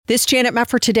This Janet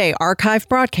Mefford Today archive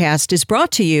broadcast is brought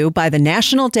to you by the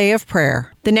National Day of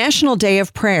Prayer. The National Day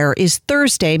of Prayer is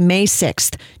Thursday, May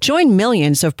 6th. Join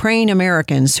millions of praying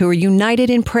Americans who are united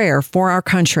in prayer for our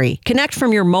country. Connect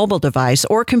from your mobile device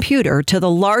or computer to the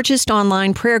largest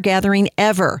online prayer gathering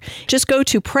ever. Just go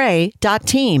to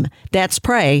pray.team. That's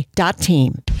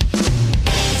pray.team.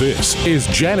 This is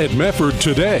Janet Mefford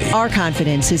Today. Our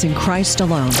confidence is in Christ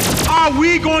alone. Are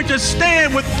we going to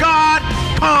stand with God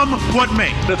come what may?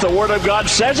 If the Word of God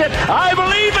says it, I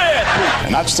believe it.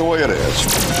 And that's the way it is.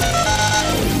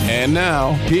 And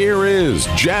now, here is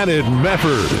Janet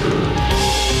Mefford.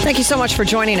 Thank you so much for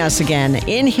joining us again.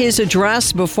 In his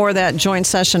address before that joint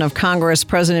session of Congress,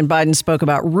 President Biden spoke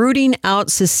about rooting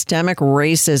out systemic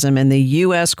racism in the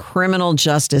U.S. criminal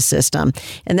justice system.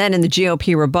 And then in the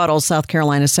GOP rebuttal, South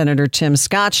Carolina Senator Tim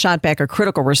Scott shot back a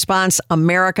critical response.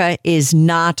 America is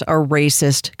not a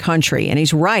racist country. And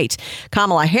he's right.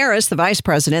 Kamala Harris, the vice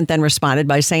president, then responded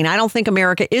by saying, I don't think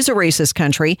America is a racist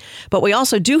country, but we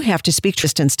also do have to speak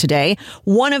distance today.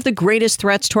 One of the greatest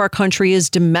threats to our country is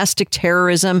domestic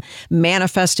terrorism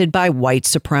manifested by white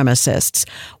supremacists.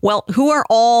 Well, who are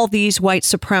all these white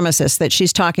supremacists that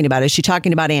she's talking about? Is she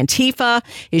talking about Antifa?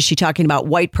 Is she talking about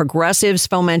white progressives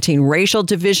fomenting racial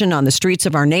division on the streets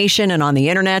of our nation and on the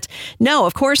internet? No,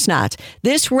 of course not.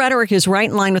 This rhetoric is right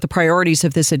in line with the priorities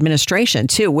of this administration,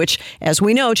 too, which, as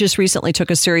we know, just recently took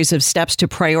a series of steps to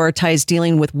prioritize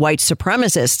dealing with white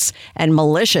supremacists and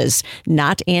militias,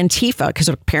 not Antifa, because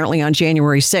apparently on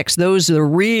January 6th, those are the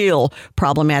real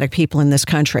problematic people in this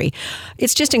country.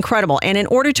 It's just incredible. And in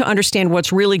order to understand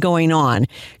what's really going on,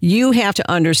 you have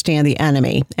to understand the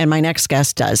enemy. And my next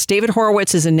guest does. David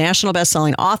Horowitz is a national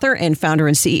best-selling author and founder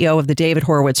and CEO of the David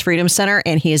Horowitz Freedom Center.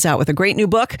 And he is out with a great new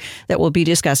book that we'll be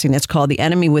discussing. It's called The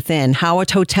Enemy Within: How a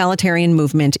Totalitarian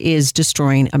Movement is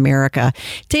Destroying America.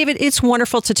 David, it's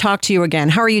wonderful to talk to you again.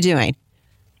 How are you doing?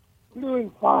 I'm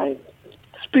doing fine.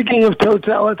 Speaking of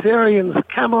totalitarians,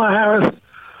 Kamala Harris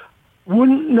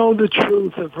wouldn't know the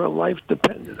truth if her life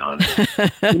depended on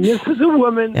it. And this is a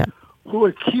woman who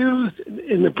accused,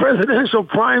 in the presidential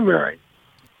primary,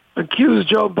 accused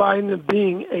Joe Biden of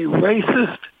being a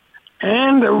racist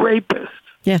and a rapist.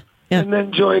 And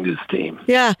then joined his team.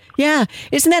 Yeah.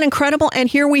 Isn't that incredible? And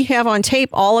here we have on tape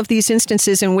all of these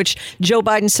instances in which Joe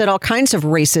Biden said all kinds of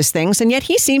racist things, and yet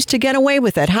he seems to get away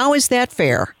with it. How is that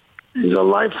fair? He's a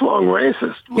lifelong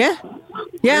racist. Yeah.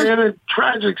 We're in a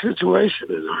tragic situation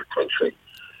in our country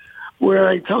where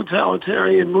a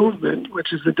totalitarian movement,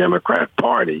 which is the Democrat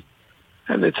Party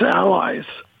and its allies,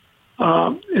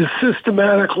 is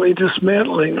systematically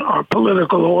dismantling our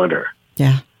political order.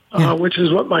 Which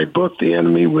is what my book, The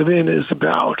Enemy Within, is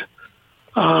about.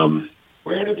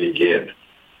 Where to begin?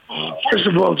 First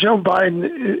of all, Joe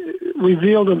Biden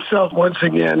revealed himself once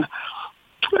again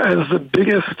as the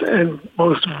biggest and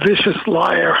most vicious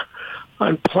liar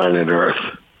on planet Earth.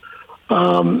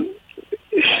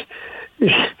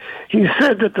 He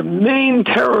said that the main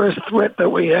terrorist threat that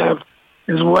we have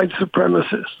is white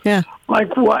supremacists.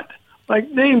 Like what?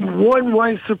 Like name one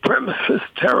white supremacist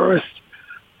terrorist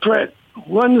threat,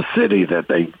 one city that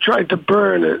they tried to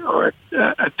burn or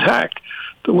attack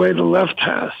the way the left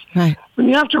has. Right. And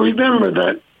you have to remember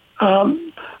that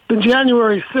the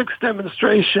January 6th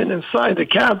demonstration inside the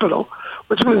Capitol,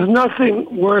 which was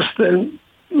nothing worse than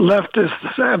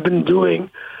leftists have been doing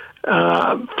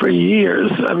for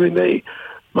years. I mean,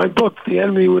 my book, The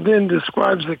Enemy Within,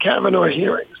 describes the Kavanaugh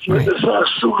hearings. Right. Linda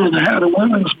Sarsour had a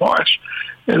women's march,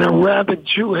 and a rabid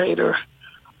Jew hater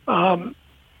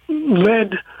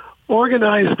led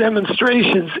organized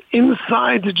demonstrations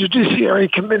inside the Judiciary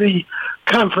Committee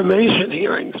confirmation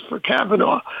hearings for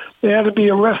Kavanaugh. They had to be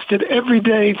arrested every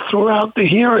day throughout the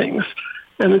hearings,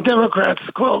 and the Democrats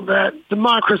called that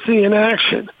democracy in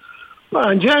action.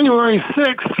 On January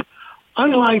 6th,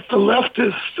 unlike the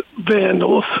leftist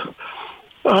vandals,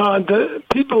 the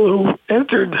people who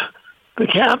entered the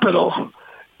Capitol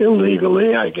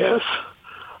illegally, I guess,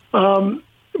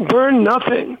 burned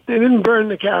nothing. They didn't burn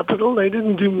the Capitol. They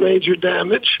didn't do major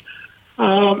damage.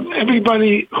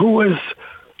 Everybody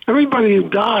who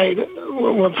died,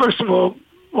 well, first of all,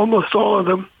 almost all of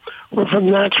them were from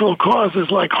natural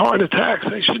causes like heart attacks.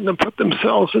 They shouldn't have put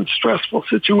themselves in stressful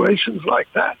situations like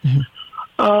that.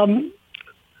 Mm-hmm.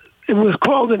 It was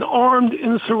called an armed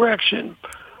insurrection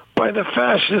by the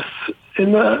fascists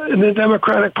in the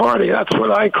Democratic Party. That's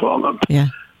what I call them. Yeah.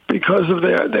 Because of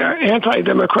their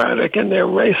anti-democratic and they're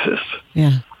racist.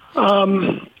 Yeah.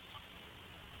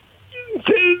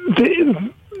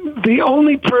 The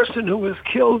only person who was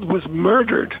killed was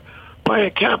murdered by a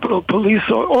Capitol Police.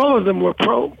 All of them were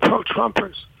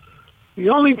pro-Trumpers. The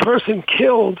only person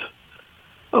killed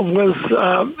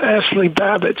was Ashley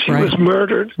Babbitt. She was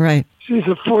murdered. Right. She's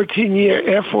a 14-year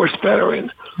Air Force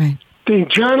veteran. Right. The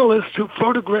journalist who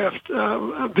photographed,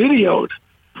 videoed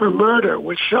her murder,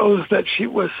 which shows that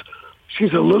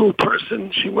she's a little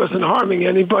person. She wasn't harming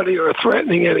anybody or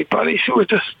threatening anybody. She was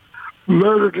just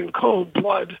murdered in cold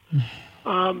blood.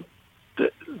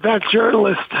 That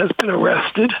journalist has been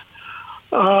arrested.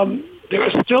 There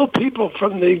are still people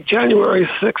from the January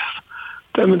 6th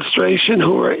demonstration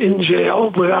who are in jail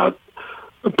without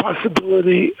the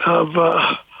possibility of,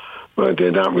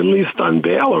 they're not released on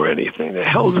bail or anything. They're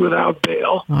held without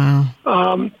bail. Wow.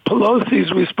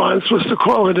 Pelosi's response was to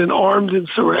call it an armed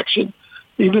insurrection,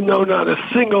 even though not a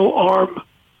single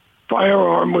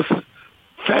firearm was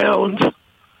found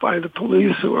by the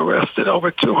police, who arrested over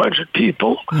 200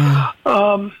 people.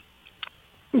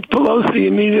 Pelosi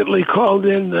immediately called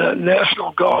in the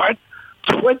National Guard,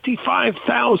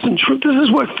 25,000 troops. This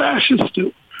is what fascists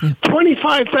do.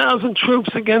 25,000 troops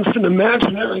against an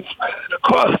imaginary threat at a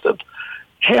cost of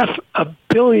 $500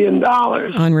 million.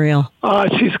 Unreal.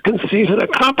 She's concealed an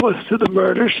accomplice to the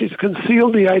murder. She's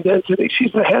concealed the identity.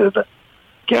 She's the head of the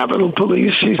Capitol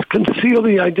Police. She's concealed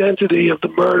the identity of the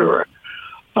murderer.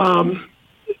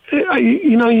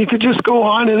 You could just go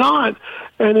on,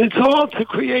 and it's all to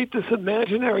create this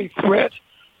imaginary threat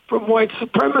from white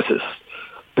supremacists.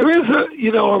 There is a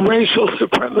racial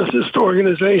supremacist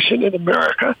organization in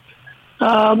America.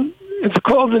 It's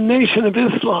called the Nation of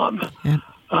Islam. Yeah.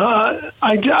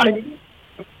 I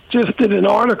just did an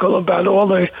article about all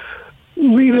the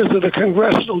leaders of the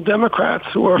congressional Democrats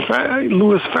who are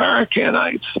Louis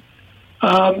Farrakhanites.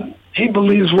 He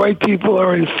believes white people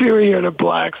are inferior to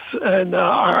blacks and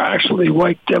are actually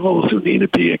white devils who need to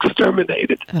be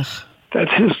exterminated. Ugh.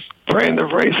 That's his brand of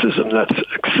racism that's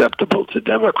acceptable to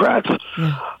Democrats.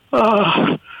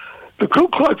 Yeah. The Ku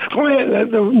Klux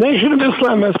Klan, the Nation of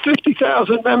Islam, has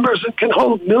 50,000 members and can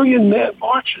hold million-man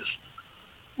marches.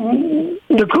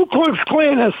 The Ku Klux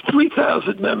Klan has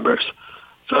 3,000 members.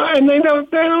 And they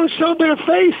don't show their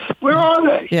face. Where are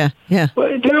they? Yeah.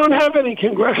 But they don't have any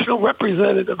congressional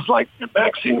representatives like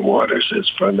Maxine Waters is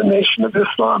from the Nation of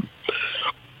Islam.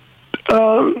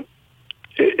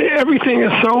 Everything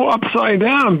is so upside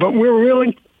down, but we're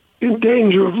really in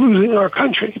danger of losing our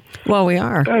country. Well, we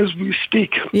are. As we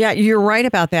speak. Yeah, you're right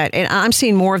about that. And I'm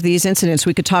seeing more of these incidents.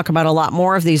 We could talk about a lot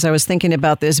more of these. I was thinking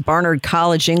about this Barnard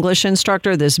College English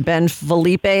instructor, this Ben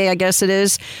Felipe, I guess it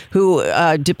is, who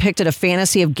depicted a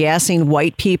fantasy of gassing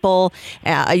white people.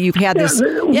 You've had this...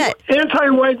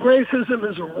 Anti-white racism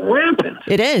is rampant.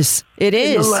 It is. It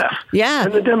is. In the left. Yeah.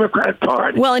 And the Democrat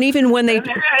Party. Well, and even when they...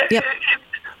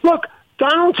 Look,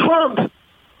 Donald Trump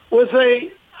was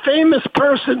a famous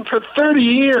person for 30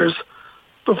 years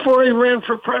before he ran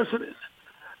for president.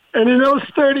 And in those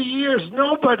 30 years,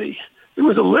 he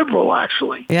was a liberal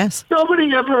actually. Yes.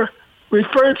 Nobody ever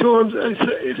referred to him and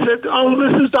said,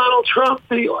 this is Donald Trump,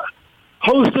 the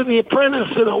host of The Apprentice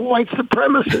and a white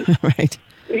supremacist. Right.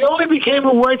 He only became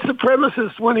a white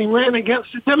supremacist when he ran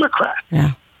against a Democrat.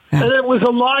 Yeah. And it was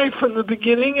a lie from the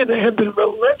beginning, and they have been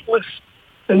relentless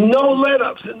and no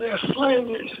let-ups in their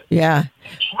slanders. Yeah.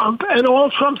 Trump and all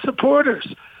Trump supporters.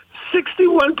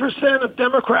 61% of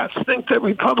Democrats think that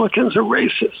Republicans are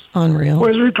racist. Unreal.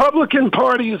 Whereas the Republican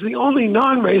Party is the only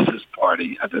non-racist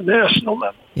party at the national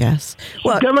level. Yes.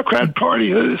 Well, the Democrat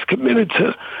Party is committed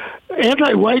to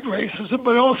anti-white racism,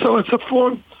 but also it's a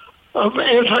form of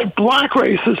anti-black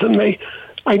racism. They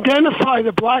identify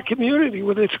the black community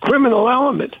with its criminal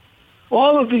element.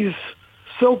 All of these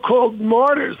so-called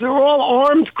martyrs, they're all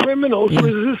armed criminals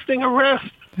resisting arrest.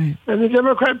 Right. And the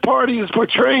Democrat Party is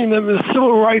portraying them as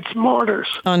civil rights martyrs.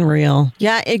 Unreal.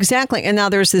 Yeah, exactly. And now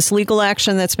there's this legal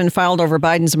action that's been filed over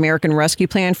Biden's American Rescue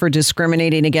Plan for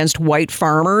discriminating against white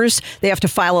farmers. They have to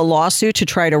file a lawsuit to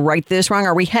try to right this wrong.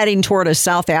 Are we heading toward a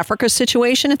South Africa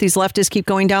situation if these leftists keep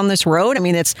going down this road? I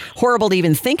mean, it's horrible to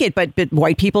even think it, but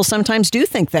white people sometimes do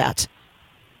think that.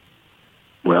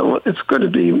 Well, it's going to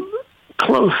be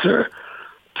closer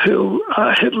to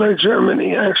Hitler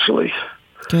Germany, actually.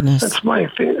 Goodness. That's my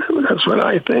thing. That's what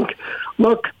I think.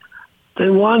 Look, they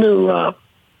want to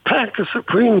pack the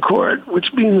Supreme Court,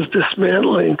 which means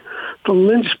dismantling the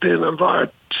linchpin of our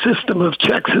system of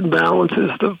checks and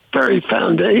balances, the very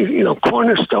foundation,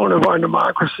 cornerstone of our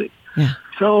democracy. Yeah.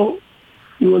 So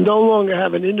you will no longer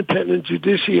have an independent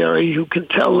judiciary who can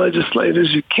tell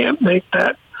legislators you can't make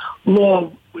that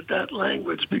law with that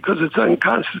language because it's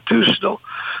unconstitutional.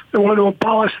 They want to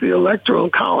abolish the Electoral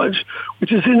College,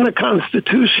 which is in the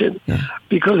Constitution,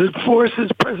 because it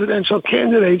forces presidential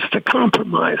candidates to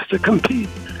compromise, to compete.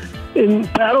 in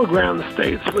battleground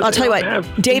states. I'll tell you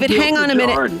what, David, hang on a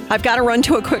minute. I've got to run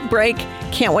to a quick break.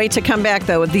 Can't wait to come back,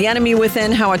 though. The Enemy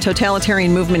Within, How a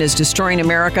Totalitarian Movement is Destroying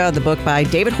America, the book by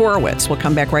David Horowitz. We'll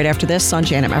come back right after this on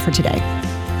Janet Mefford Today.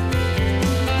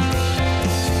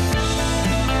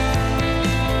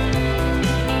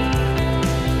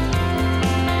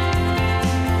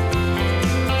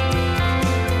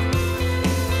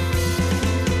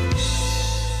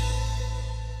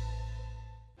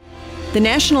 The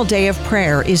National Day of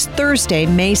Prayer is Thursday,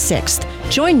 May 6th.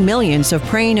 Join millions of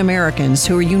praying Americans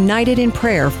who are united in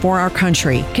prayer for our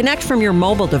country. Connect from your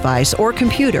mobile device or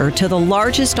computer to the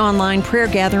largest online prayer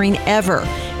gathering ever.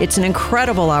 It's an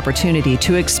incredible opportunity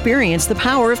to experience the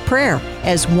power of prayer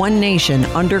as one nation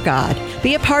under God.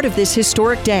 Be a part of this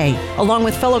historic day, along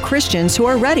with fellow Christians who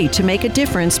are ready to make a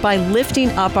difference by lifting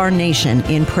up our nation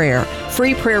in prayer.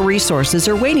 Free prayer resources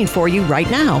are waiting for you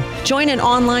right now. Join an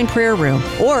online prayer room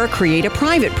or create a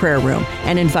private prayer room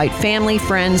and invite family,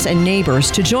 friends, and neighbors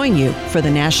to join you for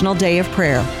the National Day of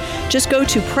Prayer. Just go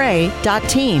to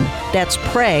pray.team. That's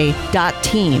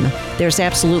pray.team. There's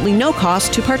absolutely no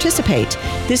cost to participate.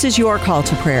 This is your call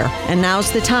to prayer, and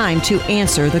now's the time to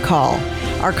answer the call.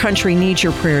 Our country needs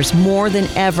your prayers more than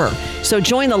ever. So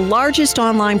join the largest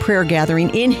online prayer gathering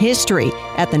in history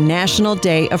at the National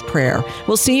Day of Prayer.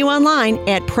 We'll see you online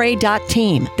at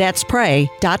pray.team. That's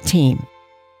pray.team.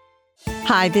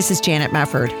 Hi, this is Janet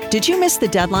Mefford. Did you miss the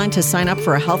deadline to sign up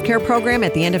for a healthcare program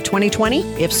at the end of 2020?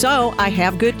 If so, I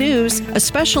have good news. A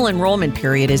special enrollment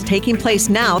period is taking place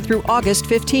now through August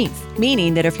 15th,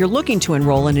 meaning that if you're looking to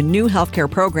enroll in a new healthcare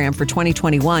program for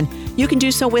 2021, you can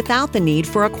do so without the need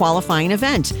for a qualifying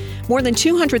event. More than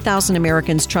 200,000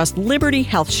 Americans trust Liberty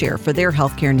HealthShare for their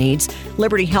healthcare needs.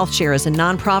 Liberty HealthShare is a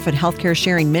nonprofit healthcare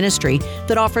sharing ministry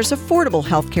that offers affordable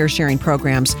healthcare sharing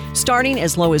programs starting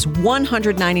as low as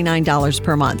 $199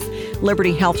 per month.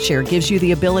 Liberty HealthShare gives you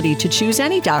the ability to choose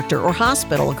any doctor or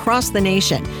hospital across the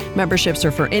nation. Memberships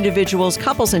are for individuals,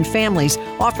 couples, and families,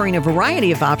 offering a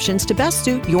variety of options to best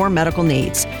suit your medical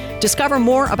needs. Discover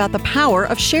more about the power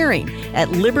of sharing at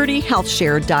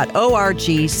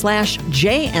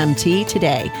libertyhealthshare.org/JMT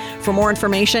today. For more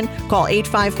information, call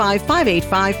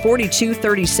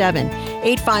 855-585-4237,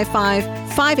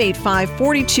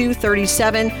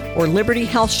 855-585-4237, or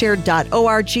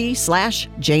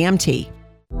libertyhealthshare.org/JMT.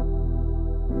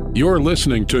 You're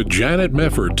listening to Janet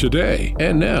Mefford Today.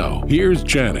 And now, here's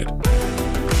Janet.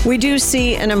 We do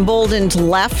see an emboldened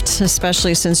left,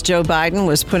 especially since Joe Biden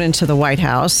was put into the White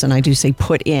House, and I do say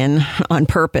put in on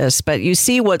purpose. But you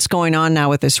see what's going on now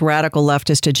with this radical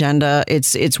leftist agenda.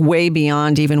 It's way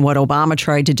beyond even what Obama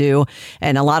tried to do,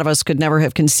 and a lot of us could never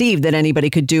have conceived that anybody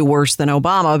could do worse than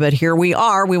Obama. But here we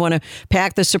are. We want to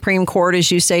pack the Supreme Court, as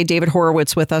you say. David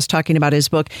Horowitz with us talking about his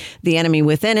book, The Enemy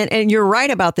Within. And you're right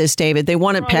about this, David. They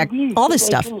want to pack all this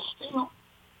stuff. Yeah,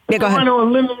 go ahead. They want to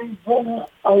eliminate voter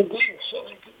ID so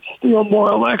they can steal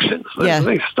more elections. Yeah.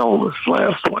 They stole this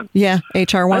last one. Yeah,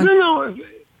 H.R. 1. I don't know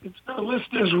if the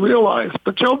listeners realize,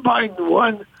 but Joe Biden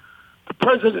won the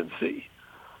presidency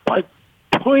by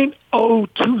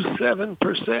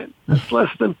 0.027%. That's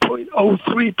less than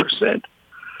 0.03%.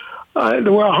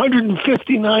 There were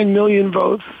 159 million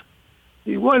votes.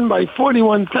 He won by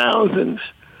 41,000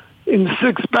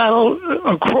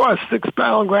 across six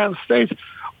battleground states.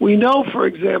 We know, for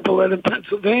example, that in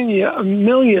Pennsylvania, 1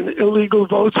 million illegal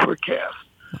votes were cast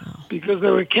because they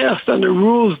were cast under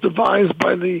rules devised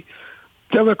by the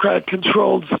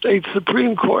Democrat-controlled state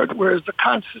Supreme Court, whereas the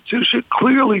Constitution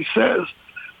clearly says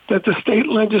that the state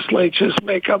legislatures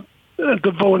make up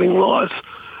the voting laws.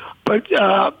 But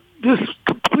this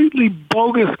completely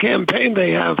bogus campaign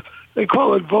they have, they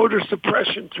call it voter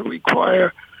suppression to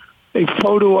require a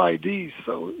photo ID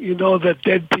so you know that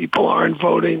dead people aren't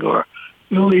voting or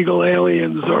illegal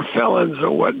aliens or felons or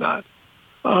whatnot.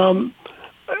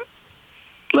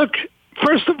 Look,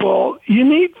 first of all, you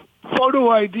need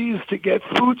photo IDs to get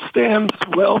food stamps,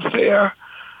 welfare,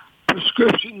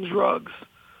 prescription drugs.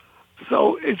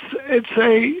 So it's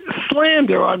a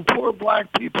slander on poor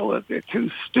black people that they're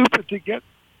too stupid to get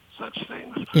such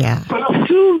things. Yeah. But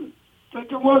assume that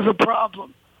there was a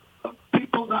problem of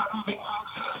people not having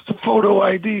access to photo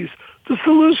IDs. The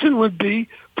solution would be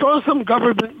throw some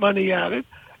government money at it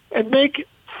and make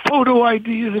photo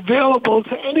IDs available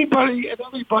to anybody and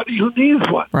everybody who needs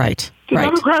one. Right. The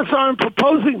Democrats aren't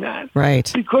proposing that. Right.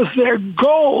 Because their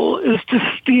goal is to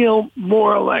steal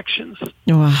more elections.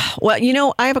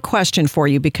 Well, I have a question for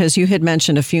you, because you had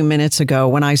mentioned a few minutes ago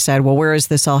when I said, well, where is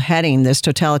this all heading, this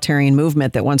totalitarian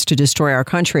movement that wants to destroy our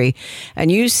country?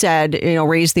 And you said,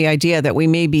 raised the idea that we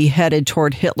may be headed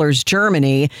toward Hitler's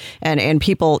Germany, and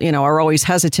people, are always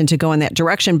hesitant to go in that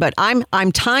direction. But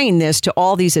I'm tying this to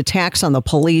all these attacks on the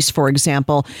police, for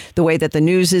example, the way that the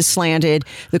news is slanted,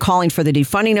 the calling for the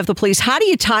defunding of the police. How do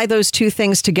you tie those two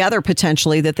things together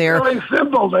potentially that they're... Really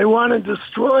simple. They want to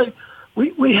destroy...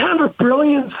 We have a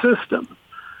brilliant system.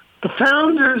 The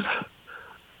founders,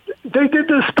 they did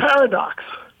this paradox.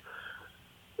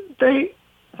 They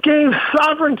gave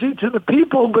sovereignty to the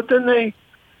people, but then they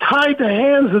tied the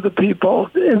hands of the people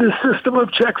in the system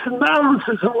of checks and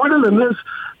balances. And one of them is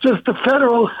just the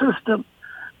federal system.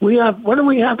 We have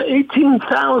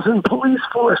 18,000 police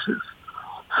forces.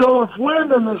 So if one of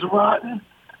them is rotten,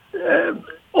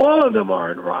 all of them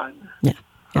aren't rotten. Yeah.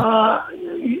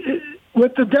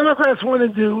 What the Democrats want to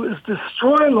do is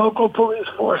destroy local police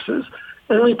forces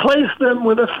and replace them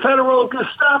with a federal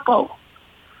Gestapo,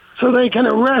 so they can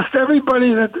arrest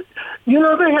everybody that...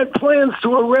 they had plans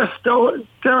to arrest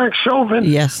Derek Chauvin.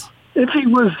 Yes. If he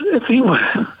was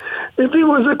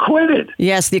acquitted.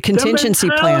 Yes, the contingency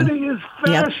plan. The mentality is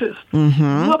fascist. Yep.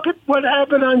 Mm-hmm. Look at what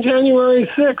happened on January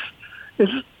 6th.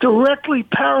 It's directly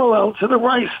parallel to the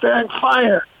Reichstag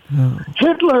fire. Oh.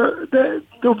 Hitler, the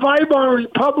Weimar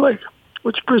Republic,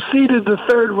 which preceded the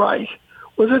Third Reich,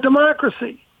 was a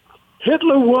democracy.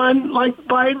 Hitler won, like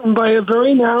Biden, by a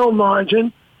very narrow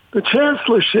margin, the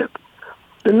chancellorship.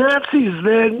 The Nazis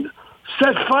then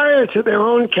set fire to their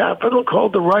own capital,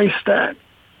 called the Reichstag,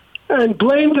 and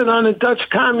blamed it on the Dutch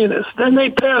communists. Then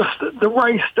they passed the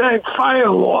Reichstag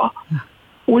fire law,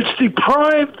 which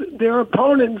deprived their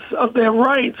opponents of their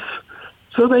rights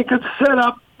so they could set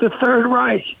up the Third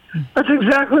Reich. That's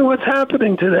exactly what's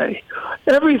happening today.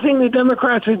 Everything the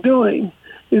Democrats are doing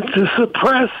is to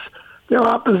suppress their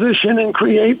opposition and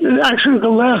create... Actually, the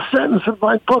last sentence of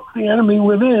my book, The Enemy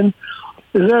Within,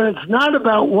 is that it's not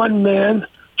about one man,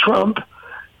 Trump.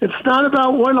 It's not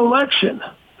about one election.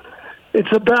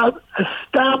 It's about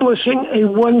establishing a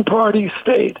one-party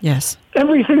state. Yes.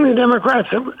 Everything the Democrats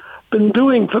have been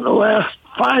doing for the last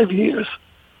 5 years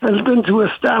has been to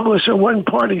establish a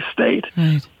one-party state,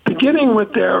 right, beginning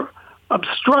with their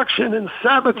obstruction and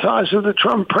sabotage of the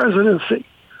Trump presidency.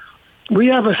 We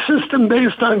have a system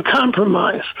based on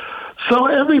compromise. So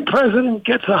every president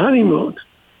gets a honeymoon.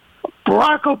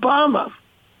 Barack Obama,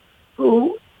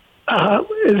 who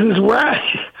is his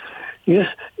Barack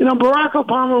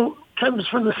Obama comes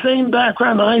from the same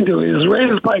background I do. He was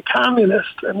raised by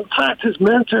communists, and in fact, his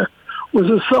mentor was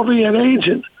a Soviet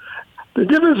agent. The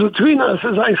difference between us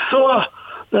is I saw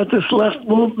that this left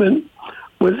movement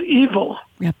was evil,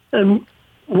 yep, and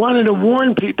wanted to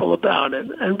warn people about it.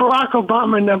 And Barack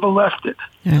Obama never left it.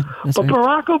 Yeah, but right.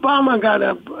 Barack Obama got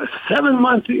a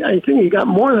 7-month, I think he got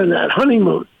more than that,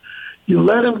 honeymoon. You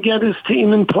let him get his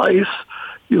team in place.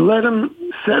 You let him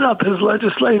set up his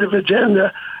legislative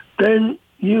agenda. Then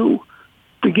you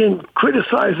begin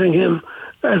criticizing him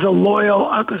as a loyal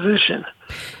opposition.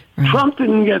 Right. Trump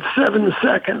didn't get 7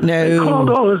 seconds. No. They called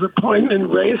all his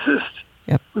appointment racist.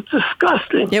 Yep. It was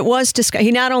disgusting. It was disgusting.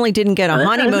 He not only didn't get a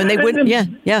honeymoon, they wouldn't. Yeah.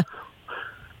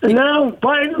 And now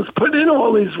Biden's put in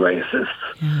all these racists,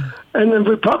 and the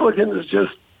Republicans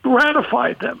just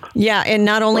ratified them. Yeah, and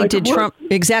not only did Trump...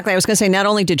 Exactly. I was going to say, not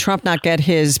only did Trump not get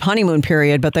his honeymoon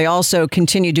period, but they also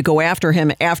continued to go after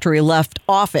him after he left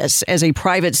office as a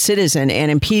private citizen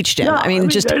and impeached him. Yeah,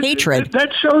 hatred.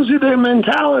 That shows you their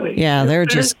mentality. Yeah, they're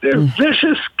vicious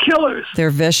killers.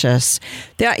 They're vicious.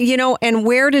 And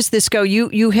where does this go?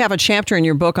 You have a chapter in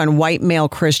your book on white male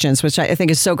Christians, which I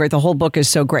think is so great. The whole book is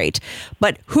so great.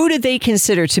 But who do they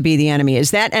consider to be the enemy?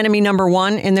 Is that enemy number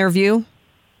one in their view?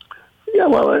 Yeah,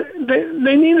 well,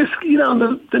 they need to,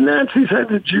 the Nazis had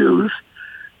the Jews.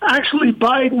 Actually,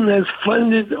 Biden has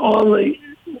funded all the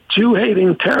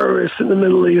Jew-hating terrorists in the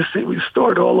Middle East. He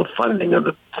restored all the funding of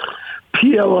the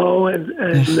PLO and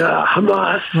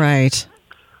Hamas. Right.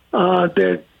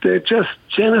 They're just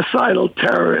genocidal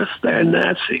terrorists. They're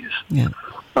Nazis. Yeah.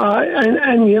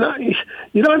 And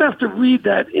you don't have to read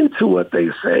that into what they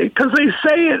say, because they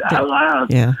say it out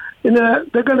loud. Yeah.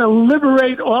 They're going to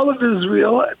liberate all of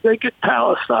Israel, make it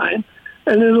Palestine,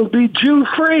 and it'll be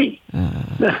Jew-free.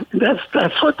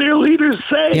 That's what their leaders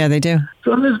say. Yeah, they do.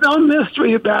 So there's no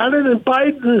mystery about it, and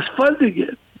Biden is funding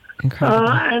it. Incredible.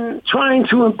 And trying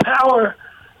to empower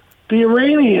the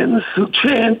Iranians who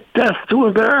chant death to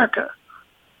America.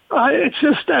 It's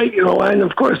just, and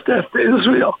of course, death to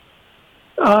Israel.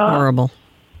 Horrible.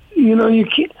 You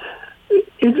can't.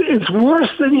 It's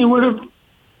worse than you would have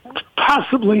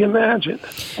possibly imagine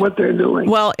what they're doing.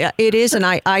 Well, it is. And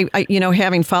I,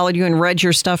 having followed you and read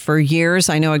your stuff for years,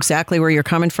 I know exactly where you're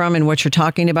coming from, and what you're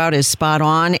talking about is spot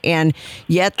on. And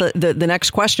yet the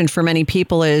next question for many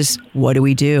people is, what do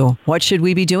we do? What should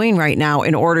we be doing right now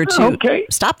in order to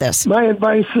stop this? My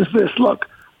advice is this. Look,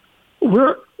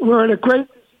 we're in a great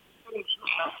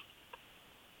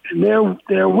and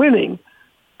they're winning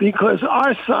because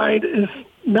our side is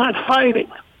not fighting.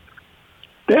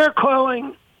 They're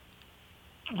calling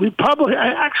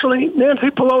actually, Nancy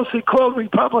Pelosi called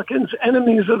Republicans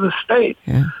enemies of the state,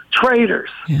 traitors.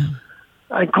 Yeah.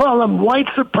 I call them white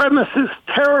supremacist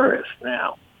terrorists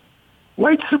now.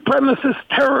 White supremacist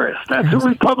terrorists. That's who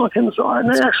Republicans are.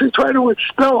 And they actually try to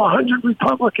expel 100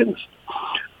 Republicans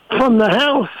from the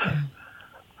House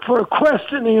for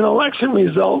questioning an election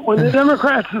result when the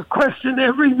Democrats have questioned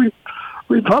every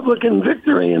Republican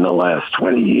victory in the last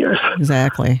 20 years.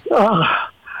 Exactly.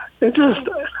 It just...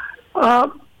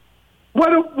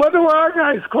 What are our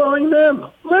guys calling them?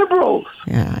 Liberals.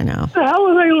 Yeah, I know. What the hell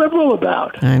are they liberal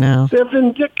about? I know. They're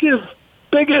vindictive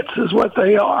bigots is what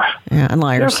they are. Yeah, and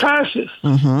liars. They're fascists.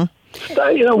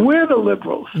 Mm-hmm. We're the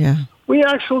liberals. Yeah. We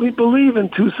actually believe in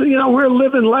we're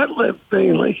live and let live,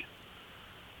 mainly.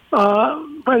 But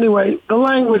anyway, the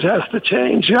language has to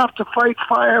change. You have to fight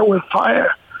fire with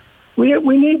fire. We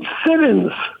need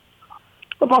sit-ins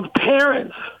about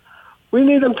parents. We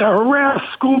need them to harass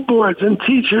school boards and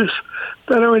teachers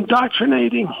that are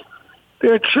indoctrinating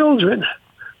their children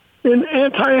in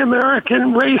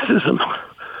anti-American racism,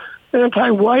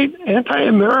 anti-white,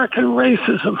 anti-American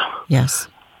racism. Yes.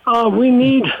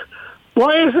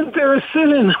 Why isn't there a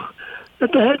sit-in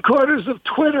at the headquarters of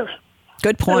Twitter?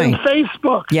 Good point. And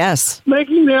Facebook. Yes.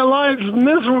 Making their lives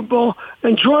miserable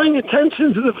and drawing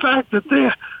attention to the fact that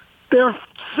they're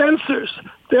censors,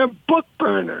 they're book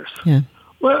burners. Yeah.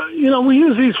 Well, we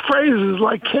use these phrases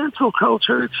like cancel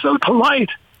culture. It's so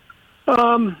polite.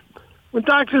 When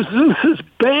Dr. Seuss is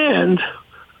banned,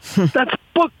 that's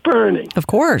book burning. Of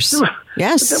course.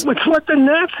 Yes. It's what the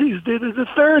Nazis did in the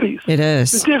 30s. It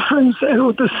is. The difference, and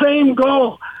with the same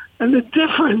goal. And the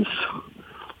difference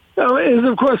is,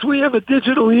 of course, we have a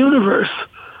digital universe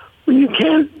which you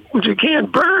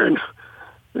can't burn.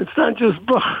 It's not just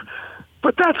book.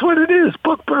 But that's what it is,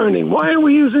 book burning. Why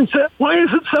is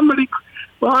it somebody...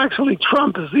 Well, actually,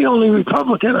 Trump is the only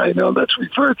Republican I know that's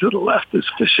referred to the left as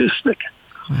fascistic.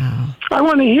 Wow. I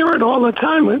want to hear it all the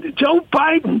time. Joe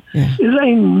Biden is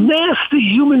a nasty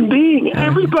human being.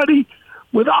 Everybody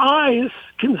with eyes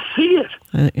can see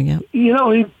it.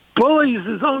 He bullies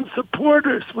his own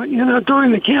supporters.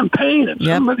 During the campaign, if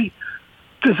somebody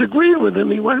disagreed with him,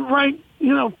 he went right,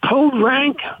 pulled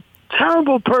rank.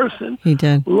 Terrible person. He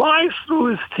did. Lies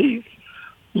through his teeth.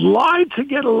 Lied to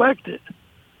get elected.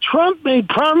 Trump made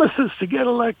promises to get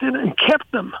elected and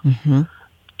kept them. Mm-hmm.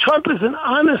 Trump is an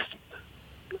honest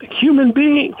human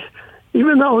being,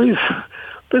 even though he's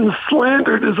been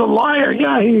slandered as a liar.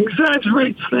 Yeah, he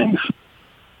exaggerates things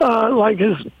like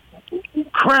his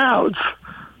crowds,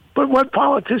 but what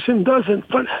politician doesn't?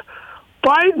 But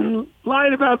Biden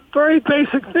lied about very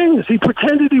basic things. He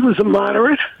pretended he was a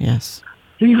moderate. Yes.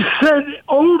 He said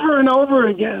over and over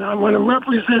again, I want to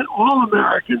represent all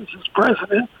Americans as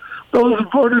president. Those who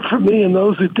voted for me and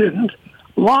those who didn't.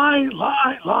 Lie,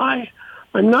 lie, lie.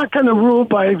 I'm not going to rule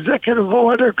by executive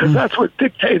order because that's what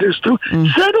dictators do.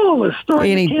 Said all this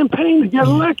during the campaign to get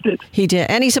elected. He did.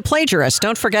 And he's a plagiarist.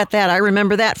 Don't forget that. I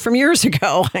remember that from years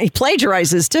ago. He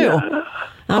plagiarizes, too. Yeah.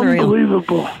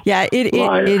 Unbelievable. Yeah,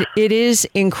 it is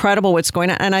incredible what's going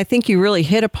on. And I think you really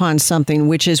hit upon something,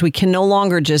 which is we can no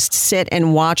longer just sit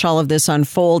and watch all of this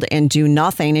unfold and do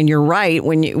nothing. And you're right.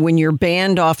 When you're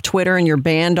banned off Twitter and you're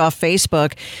banned off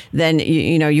Facebook, then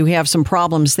you have some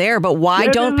problems there. But why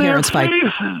don't parents fight?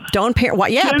 Don't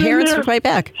parents fight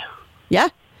back. Yeah.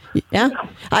 Yeah,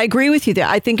 I agree with you there.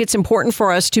 I think it's important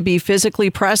for us to be physically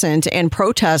present and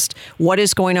protest what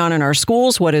is going on in our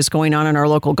schools, what is going on in our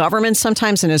local governments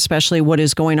sometimes, and especially what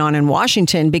is going on in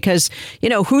Washington, because,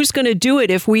 who's going to do it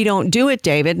if we don't do it,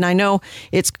 David? And I know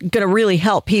it's going to really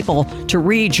help people to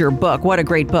read your book. What a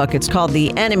great book. It's called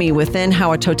The Enemy Within: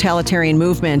 How a Totalitarian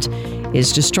Movement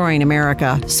is Destroying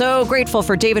America. So grateful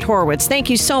for David Horowitz. Thank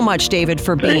you so much, David,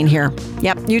 for being here.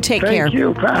 Yep, you take care. Thank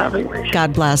you for having me.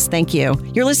 God bless. Thank you.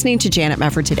 You're listening to Janet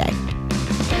Mefford Today.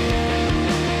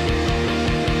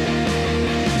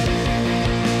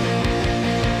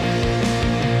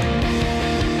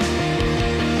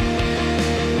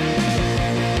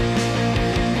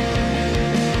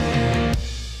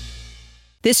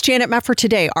 This Janet Mefford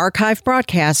Today archive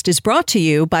broadcast is brought to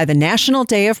you by the National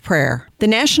Day of Prayer. The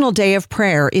National Day of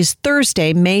Prayer is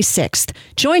Thursday, May 6th.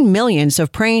 Join millions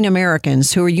of praying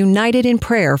Americans who are united in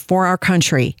prayer for our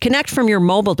country. Connect from your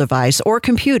mobile device or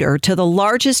computer to the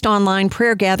largest online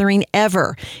prayer gathering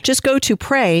ever. Just go to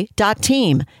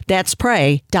pray.team. That's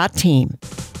pray.team.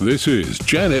 This is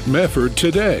Janet Mefford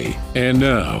Today. And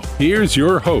now, here's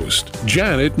your host,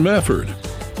 Janet Mefford.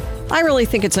 I really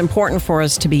think it's important for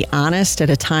us to be honest at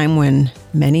a time when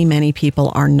many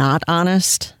people are not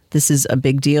honest. This is a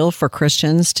big deal for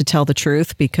Christians to tell the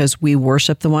truth because we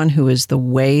worship the one who is the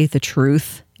way, the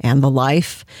truth, and the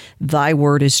life. Thy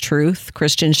word is truth.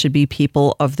 Christians should be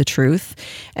people of the truth.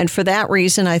 And for that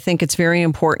reason, I think it's very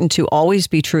important to always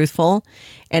be truthful.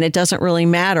 And it doesn't really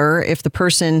matter if the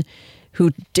person who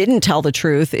didn't tell the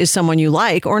truth is someone you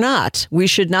like or not. We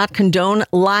should not condone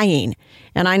lying.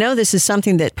 And I know this is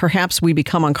something that perhaps we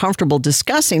become uncomfortable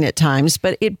discussing at times,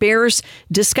 but it bears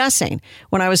discussing.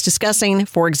 When I was discussing,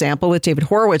 for example, with David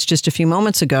Horowitz just a few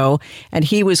moments ago, and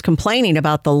he was complaining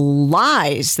about the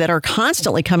lies that are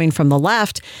constantly coming from the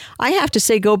left, I have to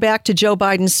say, go back to Joe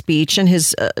Biden's speech and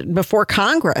his before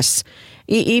Congress.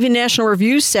 Even National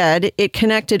Review said it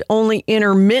connected only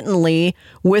intermittently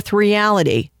with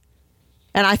reality.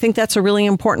 And I think that's a really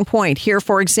important point. Here,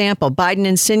 for example, Biden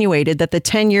insinuated that the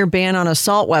 10-year ban on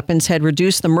assault weapons had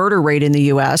reduced the murder rate in the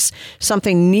U.S.,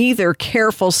 something neither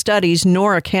careful studies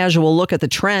nor a casual look at the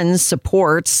trends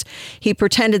supports. He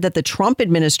pretended that the Trump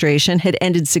administration had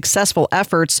ended successful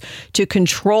efforts to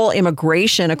control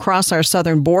immigration across our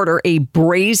southern border, a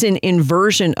brazen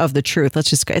inversion of the truth.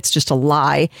 It's just a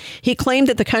lie. He claimed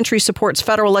that the country supports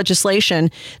federal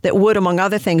legislation that would, among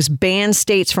other things, ban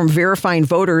states from verifying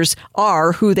voters are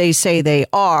who they say they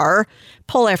are.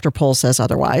 Poll after poll says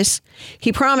otherwise.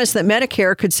 He promised that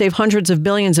Medicare could save hundreds of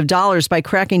billions of dollars by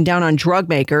cracking down on drug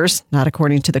makers, not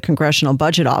according to the Congressional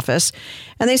Budget Office.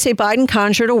 And they say Biden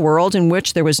conjured a world in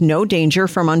which there was no danger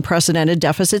from unprecedented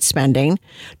deficit spending,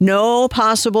 no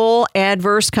possible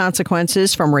adverse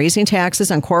consequences from raising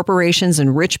taxes on corporations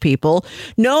and rich people,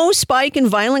 no spike in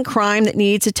violent crime that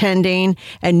needs attending,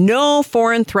 and no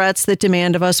foreign threats that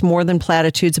demand of us more than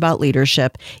platitudes about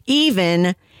leadership,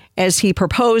 even as he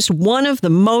proposed one of the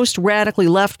most radically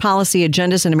left policy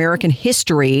agendas in American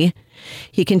history.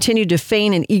 He continued to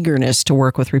feign an eagerness to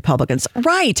work with Republicans.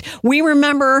 Right. We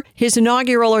remember his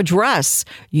inaugural address.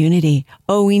 Unity.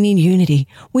 Oh, we need unity.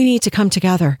 We need to come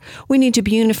together. We need to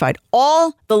be unified.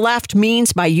 All the left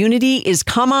means by unity is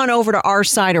come on over to our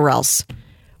side or else.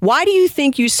 Why do you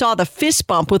think you saw the fist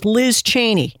bump with Liz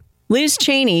Cheney? Liz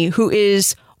Cheney, who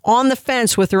is on the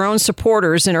fence with her own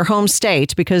supporters in her home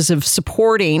state because of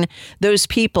supporting those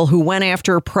people who went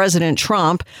after President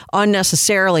Trump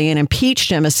unnecessarily and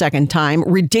impeached him a second time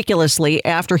ridiculously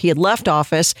after he had left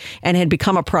office and had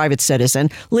become a private citizen.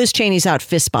 Liz Cheney's out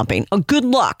fist bumping. Oh, good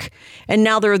luck. And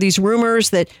now there are these rumors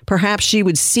that perhaps she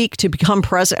would seek to become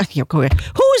president.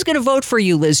 Who's going to vote for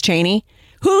you, Liz Cheney?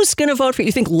 Who's going to vote for you?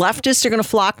 You think leftists are going to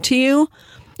flock to you?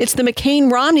 It's the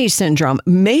McCain-Romney syndrome.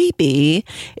 Maybe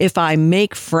if I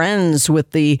make friends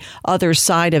with the other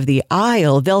side of the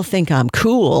aisle, they'll think I'm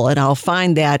cool and I'll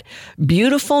find that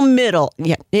beautiful middle.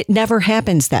 Yeah, it never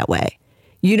happens that way.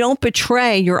 You don't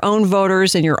betray your own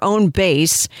voters and your own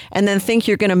base and then think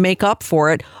you're going to make up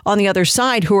for it on the other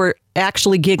side who are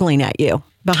actually giggling at you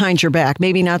behind your back.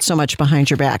 Maybe not so much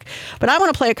behind your back. But I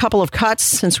want to play a couple of cuts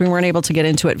since we weren't able to get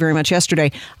into it very much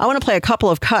yesterday. I want to play a couple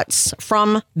of cuts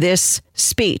from this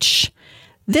speech.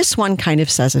 This one kind of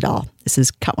says it all. This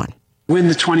is cut one. We're in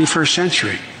the 21st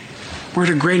century. We're at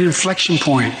a great inflection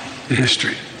point in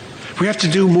history. We have to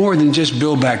do more than just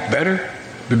build back better.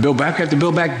 We have to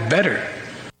build back better.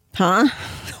 Huh?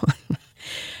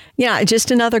 Yeah, just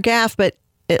another gaffe, but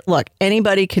look,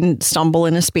 anybody can stumble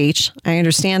in a speech. I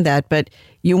understand that, but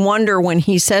you wonder when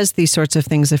he says these sorts of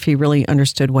things if he really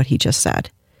understood what he just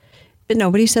said. But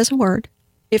nobody says a word.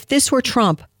 If this were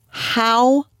Trump,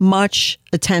 how much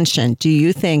attention do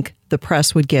you think the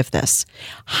press would give this?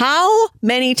 How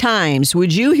many times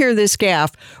would you hear this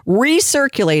gaffe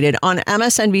recirculated on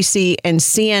MSNBC and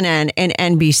CNN and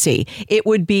NBC? It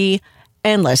would be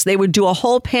endless. They would do a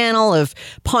whole panel of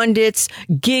pundits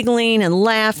giggling and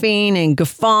laughing and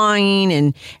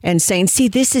guffawing and saying, see,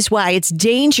 this is why it's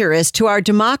dangerous to our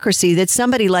democracy that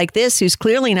somebody like this, who's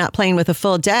clearly not playing with a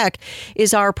full deck,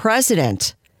 is our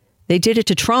president. They did it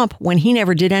to Trump when he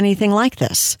never did anything like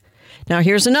this. Now,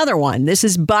 here's another one. This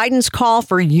is Biden's call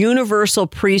for universal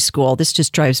preschool. This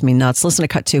just drives me nuts. Listen to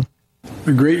cut two.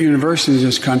 The great universities in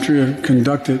this country have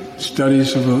conducted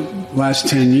studies of the last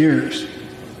 10 years.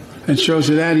 It shows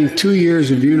that adding 2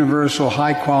 years of universal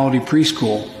high-quality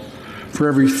preschool for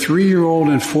every 3-year-old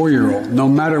and 4-year-old, no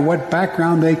matter what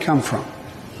background they come from.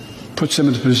 Puts them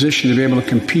in a position to be able to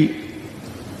compete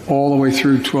all the way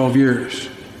through 12 years,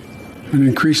 and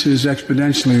increases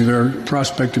exponentially their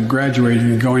prospect of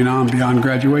graduating and going on beyond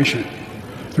graduation.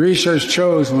 The research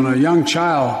shows when a young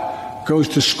child goes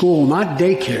to school, not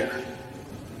daycare,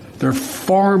 they're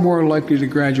far more likely to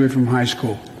graduate from high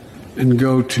school and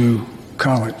go to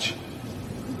college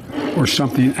or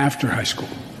something after high school.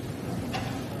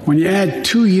 When you add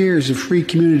 2 years of free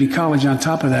community college on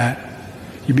top of that,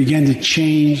 you begin to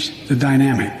change the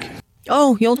dynamic.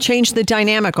 Oh, you'll change the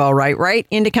dynamic, all right, right?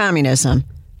 Into communism.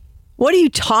 What are you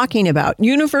talking about?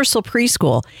 Universal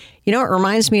preschool. You know, it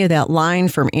reminds me of that line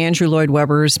from Andrew Lloyd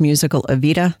Webber's musical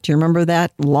Evita. Do you remember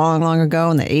that? Long, long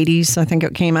ago in the 80s, I think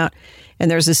it came out.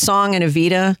 And there's a song in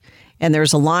Evita, and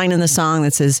there's a line in the song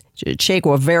that says, Che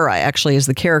Guevara actually is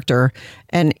the character.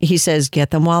 And he says, get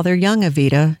them while they're young,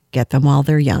 Evita. Get them while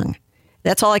they're young.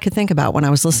 That's all I could think about when I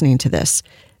was listening to this.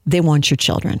 They want your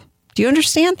children. Do you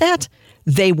understand that?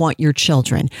 They want your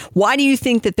children. Why do you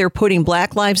think that they're putting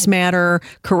Black Lives Matter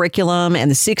curriculum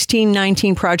and the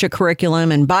 1619 Project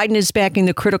curriculum, and Biden is backing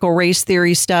the critical race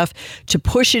theory stuff to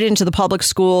push it into the public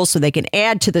schools so they can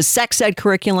add to the sex ed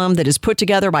curriculum that is put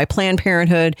together by Planned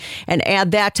Parenthood and add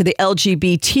that to the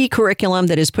LGBT curriculum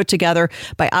that is put together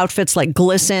by outfits like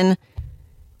GLSEN?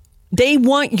 They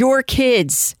want your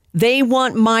kids. They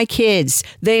want my kids.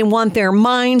 They want their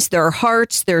minds, their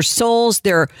hearts, their souls,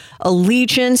 their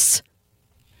allegiance.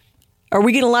 Are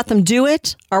we going to let them do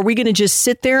it? Are we going to just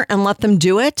sit there and let them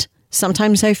do it?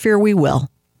 Sometimes I fear we will,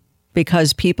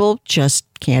 because people just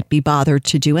can't be bothered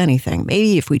to do anything.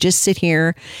 Maybe if we just sit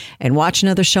here and watch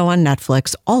another show on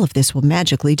Netflix, all of this will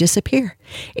magically disappear.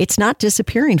 It's not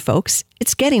disappearing, folks.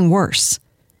 It's getting worse.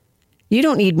 You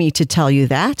don't need me to tell you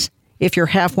that. If you're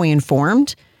halfway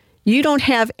informed, you don't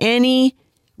have any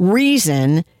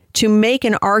reason to make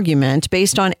an argument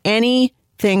based on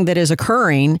anything that is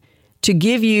occurring to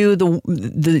give you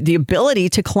the ability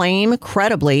to claim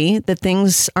credibly that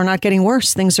things are not getting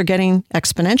worse. Things are getting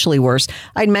exponentially worse.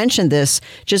 I'd mentioned this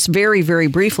just very, very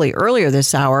briefly earlier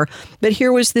this hour, but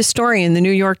here was this story in the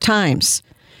New York Times.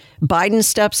 Biden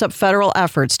steps up federal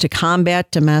efforts to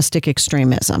combat domestic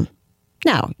extremism.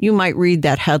 Now, you might read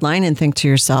that headline and think to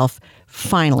yourself,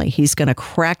 finally, he's going to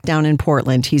crack down in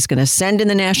Portland. He's going to send in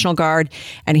the National Guard,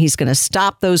 and he's going to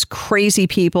stop those crazy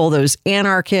people, those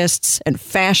anarchists and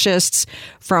fascists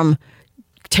from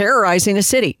terrorizing a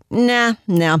city. No.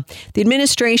 The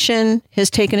administration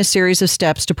has taken a series of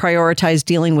steps to prioritize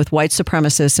dealing with white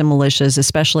supremacists and militias,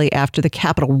 especially after the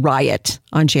Capitol riot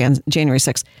on January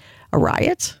 6th. A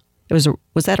riot? Was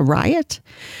that a riot?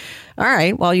 All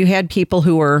right. Well, you had people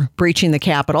who were breaching the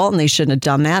Capitol, and they shouldn't have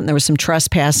done that. And there was some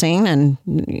trespassing. And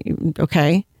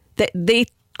okay, they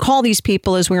call these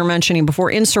people, as we were mentioning before,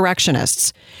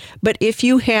 insurrectionists. But if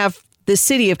you have the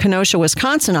city of Kenosha,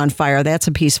 Wisconsin on fire, that's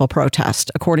a peaceful protest,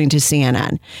 according to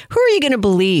CNN. Who are you going to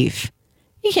believe?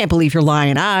 You can't believe your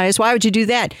lying eyes. Why would you do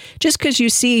that? Just because you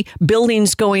see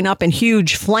buildings going up in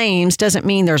huge flames doesn't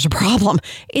mean there's a problem.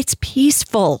 It's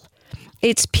peaceful.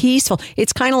 It's peaceful.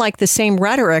 It's kind of like the same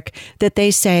rhetoric that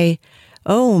they say,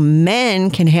 oh,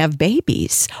 men can have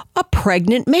babies. A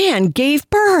pregnant man gave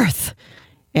birth.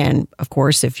 And of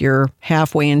course, if you're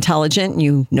halfway intelligent and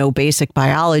you know basic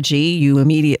biology, you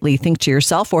immediately think to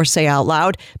yourself or say out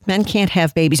loud, men can't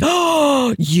have babies.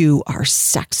 Oh, you are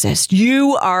sexist.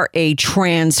 You are a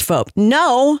transphobe.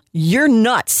 No, you're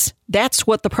nuts. That's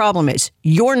what the problem is.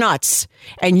 You're nuts.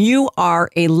 And you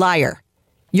are a liar.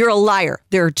 You're a liar.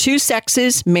 There are two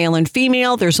sexes, male and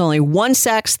female. There's only one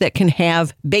sex that can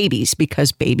have babies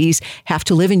because babies have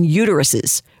to live in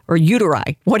uteruses or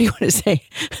uteri. What do you want to say?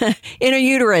 In a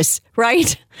uterus,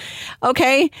 right?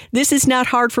 Okay. This is not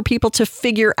hard for people to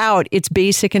figure out. It's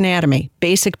basic anatomy,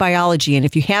 basic biology. And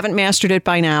if you haven't mastered it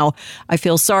by now, I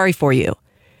feel sorry for you.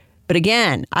 But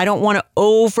again, I don't want to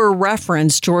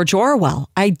over-reference George Orwell.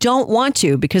 I don't want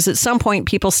to, because at some point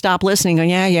people stop listening and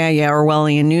go, yeah,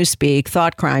 Orwellian newspeak,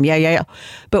 thought crime, yeah.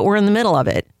 But we're in the middle of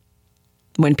it.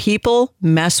 When people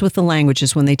mess with the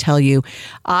languages, when they tell you,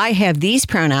 I have these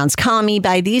pronouns, call me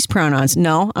by these pronouns.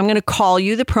 No, I'm going to call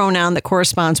you the pronoun that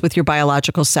corresponds with your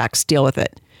biological sex. Deal with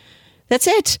it. That's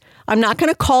it. I'm not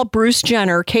going to call Bruce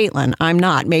Jenner Caitlyn. I'm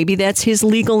not. Maybe that's his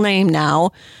legal name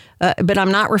now. But I'm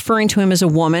not referring to him as a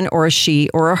woman or a she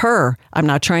or a her. I'm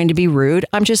not trying to be rude.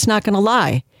 I'm just not going to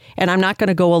lie. And I'm not going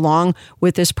to go along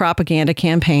with this propaganda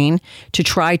campaign to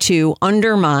try to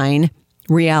undermine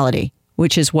reality,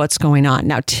 which is what's going on.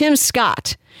 Now, Tim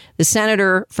Scott, the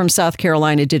senator from South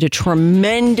Carolina, did a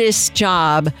tremendous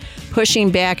job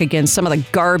pushing back against some of the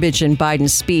garbage in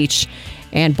Biden's speech.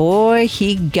 And boy,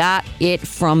 he got it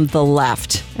from the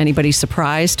left. Anybody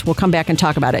surprised? We'll come back and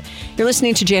talk about it. You're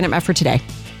listening to Janet Mefford Today.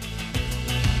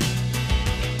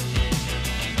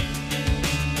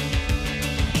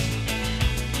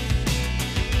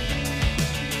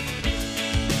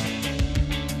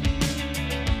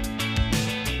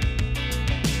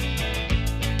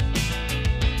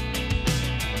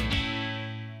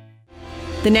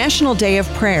 The National Day of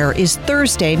Prayer is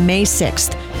Thursday, May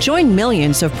 6th. Join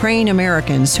millions of praying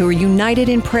Americans who are united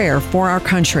in prayer for our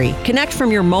country. Connect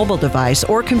from your mobile device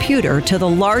or computer to the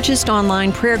largest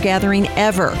online prayer gathering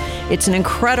ever. It's an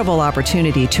incredible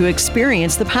opportunity to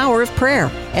experience the power of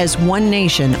prayer as one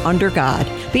nation under God.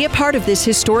 Be a part of this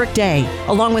historic day,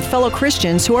 along with fellow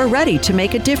Christians who are ready to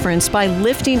make a difference by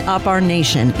lifting up our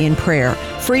nation in prayer.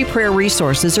 Free prayer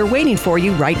resources are waiting for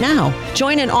you right now.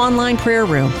 Join an online prayer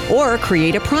room or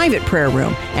create a private prayer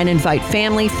room and invite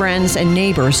family, friends, and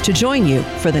neighbors to join you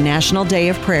for the National Day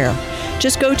of Prayer.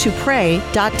 Just go to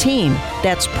pray.team.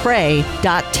 That's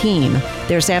pray.team.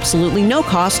 There's absolutely no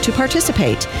cost to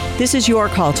participate. This is your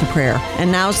call to prayer,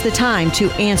 and now's the time to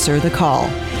answer the call.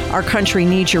 Our country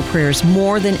needs your prayers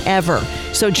more than ever.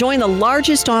 So join the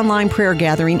largest online prayer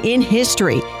gathering in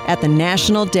history at the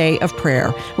National Day of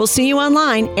Prayer. We'll see you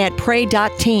online at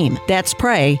pray.team. That's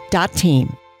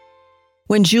pray.team.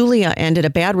 When Julia ended a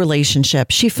bad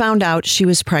relationship, she found out she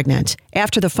was pregnant.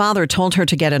 After the father told her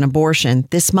to get an abortion,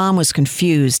 this mom was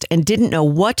confused and didn't know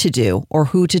what to do or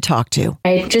who to talk to.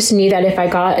 I just knew that if I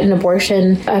got an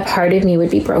abortion, a part of me would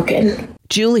be broken.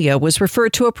 Julia was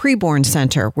referred to a preborn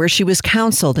center where she was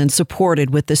counseled and supported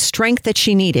with the strength that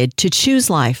she needed to choose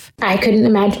life. I couldn't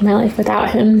imagine my life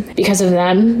without him. Because of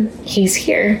them, he's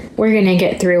here. We're going to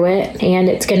get through it, and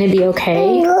it's going to be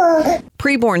okay.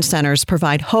 Preborn centers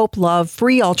provide hope, love,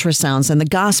 free ultrasounds, and the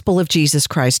gospel of Jesus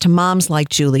Christ to moms like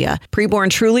Julia. Preborn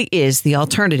truly is the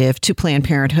alternative to Planned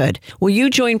Parenthood. Will you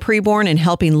join Preborn in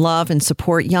helping love and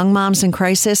support young moms in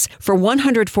crisis? For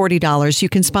 $140, you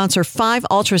can sponsor 5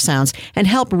 ultrasounds and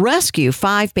help rescue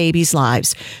 5 babies'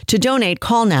 lives. To donate,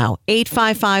 call now,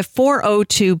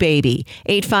 855-402-BABY,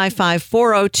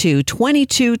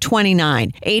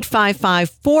 855-402-2229,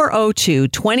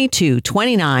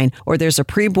 855-402-2229, or there's a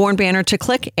Preborn banner to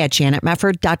click at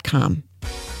janetmefford.com.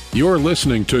 You're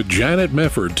listening to Janet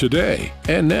Mefford Today.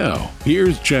 And now,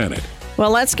 here's Janet.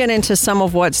 Well, let's get into some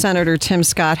of what Senator Tim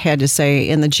Scott had to say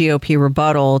in the GOP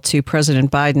rebuttal to President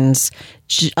Biden's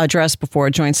address before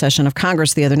a joint session of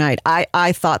Congress the other night.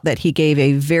 I thought that he gave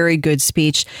a very good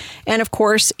speech. And of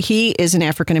course, he is an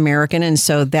African American, and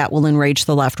so that will enrage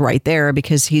the left right there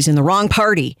because he's in the wrong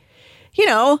party. You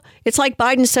know, it's like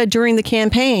Biden said during the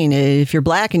campaign, if you're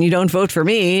black and you don't vote for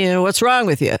me, what's wrong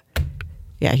with you?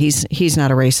 Yeah, he's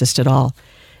not a racist at all.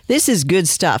 This is good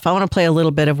stuff. I want to play a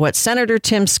little bit of what Senator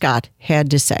Tim Scott had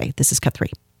to say. This is cut 3.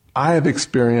 I have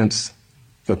experienced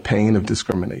the pain of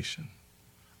discrimination.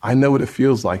 I know what it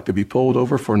feels like to be pulled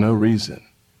over for no reason,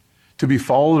 to be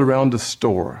followed around the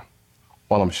store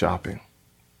while I'm shopping.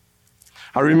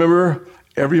 I remember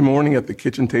every morning at the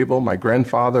kitchen table, my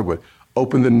grandfather would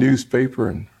open the newspaper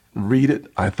and read it,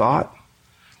 I thought.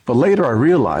 But later I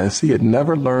realized he had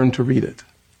never learned to read it.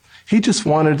 He just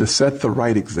wanted to set the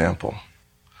right example.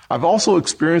 I've also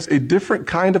experienced a different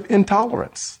kind of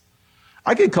intolerance.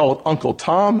 I get called Uncle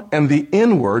Tom and the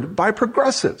N-word by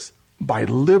progressives, by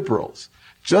liberals.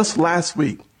 Just last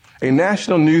week, a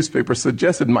national newspaper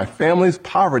suggested my family's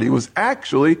poverty was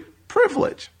actually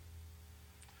privilege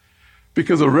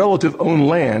because a relative owned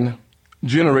land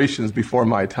generations before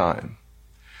my time.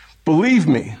 Believe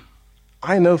me,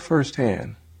 I know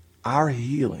firsthand our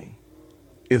healing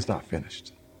is not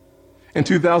finished. In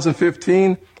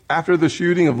 2015, after the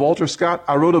shooting of Walter Scott,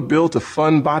 I wrote a bill to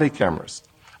fund body cameras.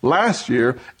 Last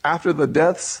year, after the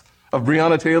deaths of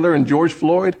Breonna Taylor and George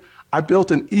Floyd, I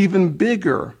built an even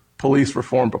bigger police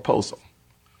reform proposal.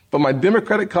 But my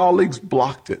Democratic colleagues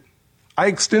blocked it. I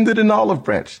extended an olive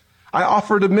branch. I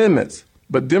offered amendments,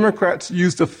 but Democrats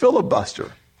used a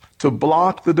filibuster to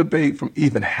block the debate from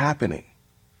even happening.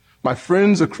 My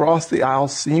friends across the aisle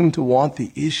seemed to want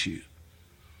the issue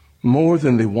more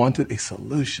than they wanted a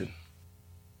solution.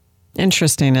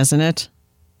 Interesting, isn't it?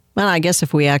 Well, I guess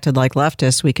if we acted like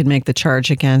leftists, we could make the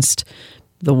charge against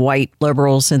the white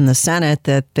liberals in the Senate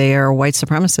that they are white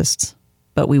supremacists.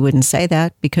 But we wouldn't say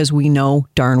that because we know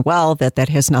darn well that that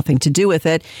has nothing to do with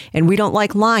it. And we don't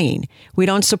like lying. We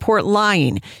don't support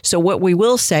lying. So what we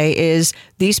will say is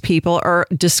these people are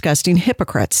disgusting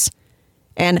hypocrites.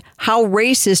 And how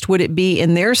racist would it be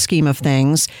in their scheme of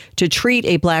things to treat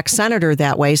a black senator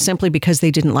that way simply because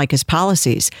they didn't like his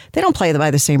policies? They don't play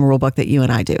by the same rule book that you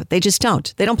and I do. They just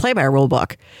don't. They don't play by a rule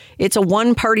book. It's a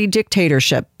one-party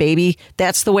dictatorship, baby.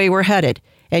 That's the way we're headed.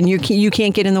 And you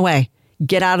can't get in the way.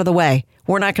 Get out of the way.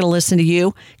 We're not going to listen to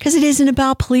you because it isn't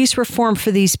about police reform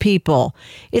for these people.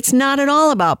 It's not at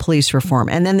all about police reform.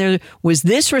 And then there was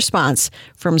this response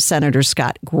from Senator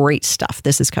Scott. Great stuff.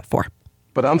 This is Cut 4.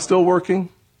 But I'm still working.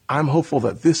 I'm hopeful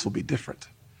that this will be different.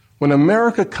 When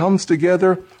America comes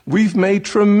together, we've made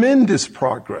tremendous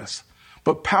progress,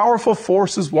 but powerful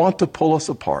forces want to pull us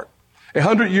apart.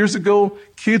 100 years ago,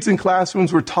 kids in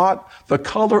classrooms were taught the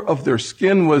color of their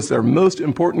skin was their most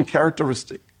important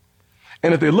characteristic.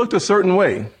 And if they looked a certain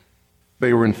way,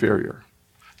 they were inferior.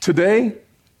 Today,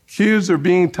 kids are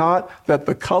being taught that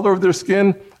the color of their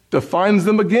skin defines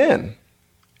them again.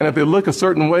 And if they look a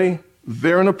certain way,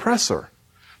 they're an oppressor.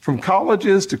 From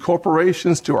colleges to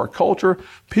corporations to our culture,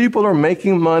 people are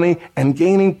making money and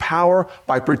gaining power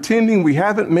by pretending we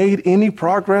haven't made any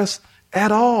progress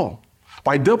at all,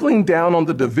 by doubling down on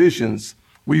the divisions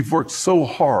we've worked so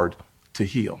hard to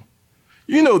heal.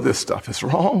 You know this stuff is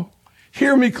wrong.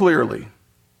 Hear me clearly.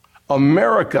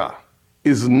 America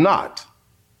is not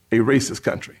a racist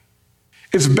country.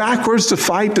 It's backwards to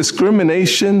fight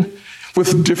discrimination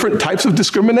with different types of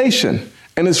discrimination.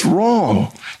 And it's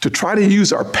wrong to try to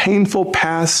use our painful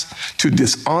past to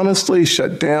dishonestly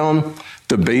shut down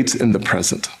debates in the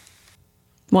present.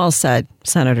 Well said,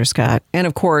 Senator Scott. And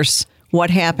of course, what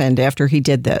happened after he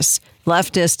did this?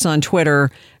 Leftists on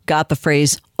Twitter got the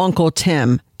phrase Uncle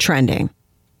Tim trending.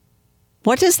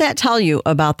 What does that tell you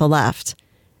about the left?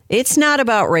 It's not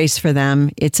about race for them.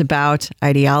 It's about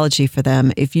ideology for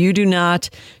them. If you do not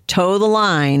toe the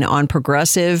line on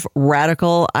progressive,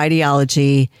 radical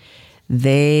ideology,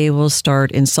 they will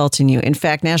start insulting you. In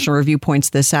fact, National Review points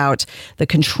this out. The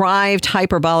contrived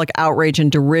hyperbolic outrage and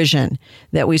derision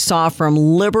that we saw from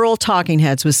liberal talking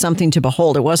heads was something to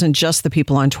behold. It wasn't just the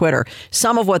people on Twitter.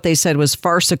 Some of what they said was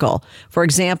farcical. For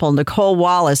example, Nicole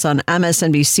Wallace on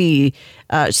MSNBC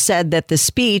said that the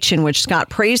speech in which Scott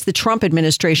praised the Trump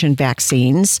administration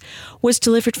vaccines was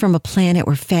delivered from a planet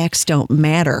where facts don't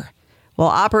matter. Well,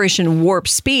 Operation Warp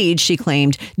Speed, she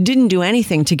claimed, didn't do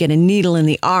anything to get a needle in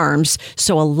the arms,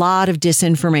 so a lot of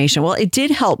disinformation. Well, it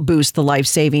did help boost the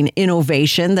life-saving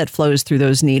innovation that flows through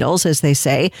those needles, as they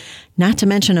say, not to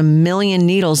mention 1 million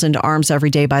needles into arms every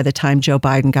day by the time Joe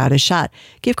Biden got his shot.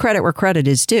 Give credit where credit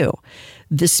is due.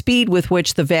 The speed with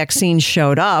which the vaccine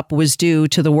showed up was due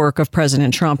to the work of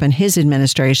President Trump and his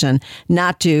administration,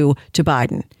 not due to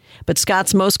Biden. But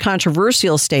Scott's most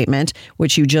controversial statement,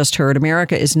 which you just heard,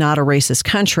 America is not a racist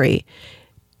country,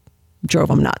 drove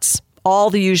him nuts.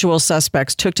 All the usual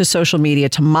suspects took to social media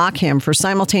to mock him for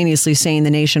simultaneously saying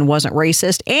the nation wasn't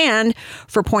racist and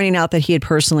for pointing out that he had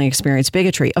personally experienced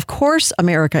bigotry. Of course,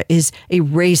 America is a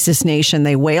racist nation,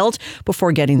 they wailed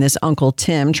before getting this Uncle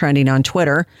Tim trending on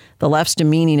Twitter. The left's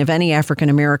demeaning of any African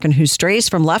American who strays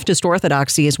from leftist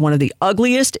orthodoxy is one of the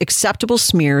ugliest acceptable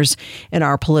smears in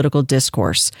our political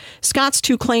discourse. Scott's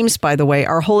two claims, by the way,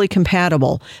 are wholly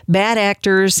compatible. Bad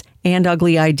actors and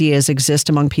ugly ideas exist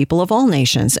among people of all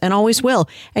nations and always will.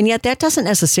 And yet that doesn't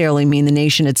necessarily mean the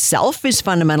nation itself is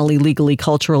fundamentally, legally,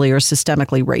 culturally, or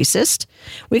systemically racist.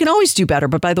 We can always do better,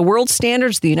 but by the world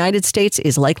standards, the United States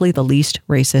is likely the least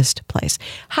racist place.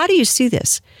 How do you see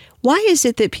this? Why is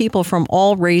it that people from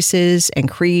all races and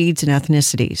creeds and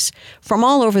ethnicities from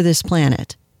all over this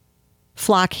planet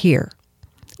flock here?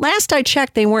 Last I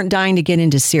checked, they weren't dying to get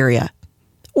into Syria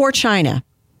or China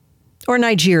or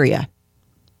Nigeria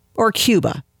or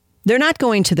Cuba. They're not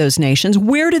going to those nations.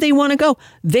 Where do they want to go?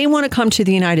 They want to come to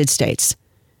the United States.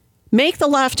 Make the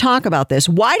left talk about this.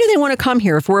 Why do they want to come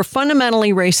here if we're a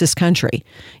fundamentally racist country?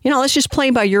 Let's just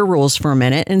play by your rules for a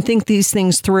minute and think these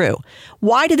things through.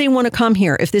 Why do they want to come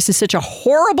here if this is such a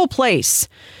horrible place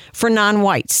for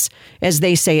non-whites, as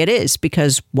they say it is,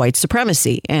 because white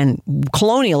supremacy and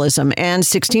colonialism and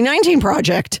 1619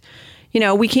 Project?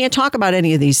 We can't talk about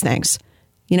any of these things.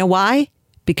 You know why?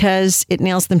 Because it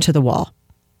nails them to the wall.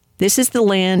 This is the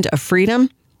land of freedom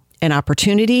and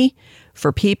opportunity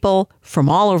for people from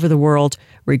all over the world,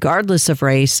 regardless of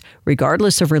race,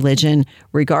 regardless of religion,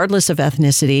 regardless of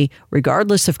ethnicity,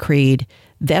 regardless of creed.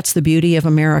 That's the beauty of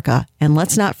America. And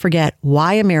let's not forget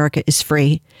why America is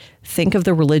free. Think of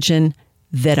the religion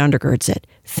that undergirds it.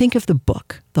 Think of the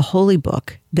book, the holy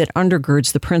book that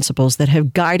undergirds the principles that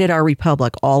have guided our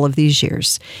republic all of these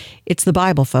years. It's the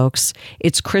Bible, folks.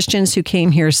 It's Christians who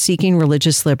came here seeking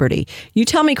religious liberty. You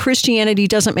tell me Christianity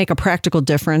doesn't make a practical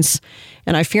difference,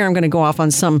 and I fear I'm going to go off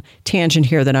on some tangent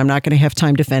here that I'm not going to have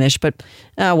time to finish, but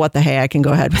what the hey, I can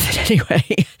go ahead with it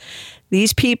anyway.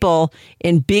 These people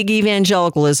in big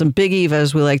evangelicalism, big Eva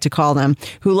as we like to call them,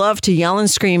 who love to yell and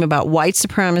scream about white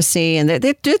supremacy, and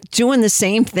they're doing the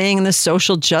same thing in the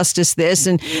social justice this,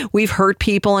 and we've hurt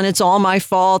people and it's all my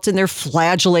fault, and they're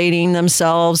flagellating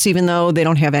themselves even though they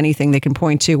don't have anything they can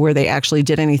point to where they actually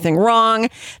did anything wrong.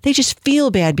 They just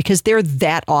feel bad because they're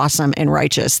that awesome and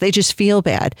righteous. They just feel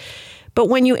bad. But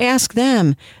when you ask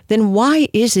them, then why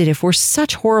is it, if we're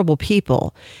such horrible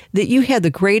people, that you had the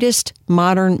greatest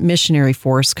modern missionary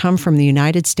force come from the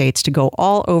United States to go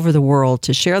all over the world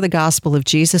to share the gospel of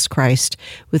Jesus Christ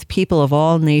with people of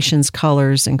all nations,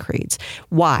 colors, and creeds?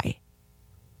 Why?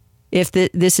 If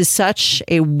this is such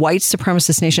a white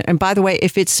supremacist nation, and by the way,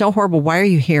 if it's so horrible, why are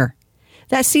you here?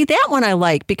 That one I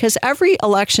like, because every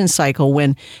election cycle,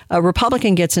 when a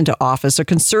Republican gets into office, a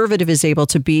conservative is able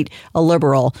to beat a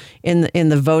liberal in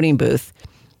the voting booth,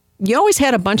 you always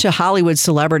had a bunch of Hollywood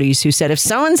celebrities who said, if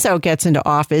so-and-so gets into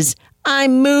office,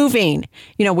 I'm moving,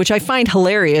 which I find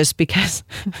hilarious because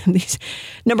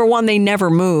number one, they never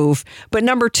move. But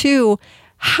number two,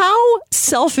 how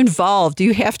self-involved do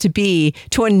you have to be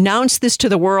to announce this to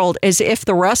the world as if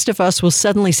the rest of us will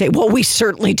suddenly say, well, we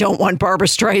certainly don't want Barbra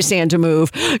Streisand to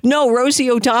move. No,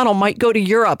 Rosie O'Donnell might go to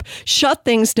Europe. Shut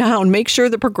things down. Make sure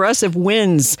the progressive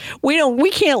wins. We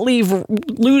can't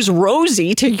lose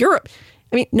Rosie to Europe.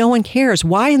 I mean, no one cares.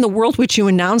 Why in the world would you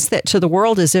announce that to the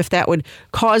world as if that would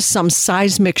cause some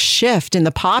seismic shift in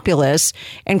the populace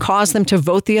and cause them to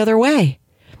vote the other way?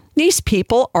 These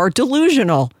people are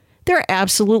delusional. They're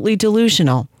absolutely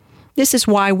delusional. This is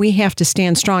why we have to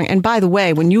stand strong. And by the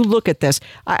way, when you look at this,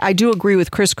 I do agree with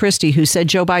Chris Christie, who said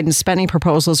Joe Biden's spending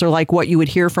proposals are like what you would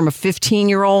hear from a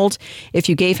 15-year-old if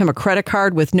you gave him a credit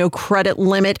card with no credit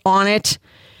limit on it.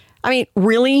 I mean,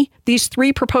 really? These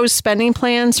three proposed spending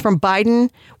plans from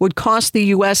Biden would cost the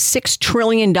U.S. $6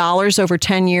 trillion over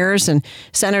 10 years. And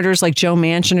senators like Joe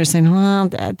Manchin are saying, well,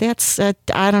 that's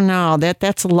I don't know,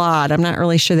 that's a lot. I'm not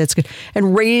really sure that's good.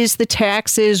 And raise the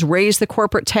taxes, raise the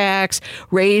corporate tax,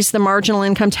 raise the marginal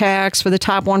income tax for the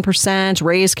top 1%,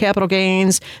 raise capital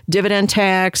gains, dividend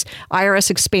tax, IRS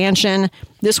expansion.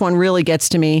 This one really gets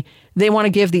to me. They want to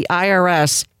give the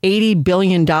IRS $80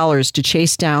 billion to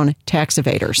chase down tax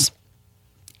evaders.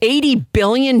 $80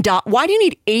 billion. Why do you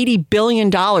need $80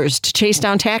 billion to chase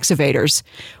down tax evaders?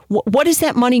 What is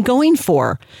that money going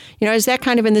for? Is that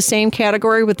kind of in the same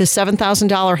category with the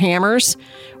 $7,000 hammers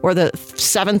or the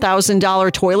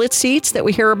 $7,000 toilet seats that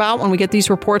we hear about when we get these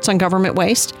reports on government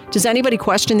waste? Does anybody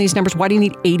question these numbers? Why do you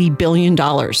need $80 billion?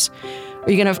 Are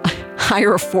you going to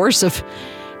hire a force of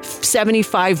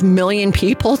 75 million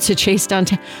people to chase down?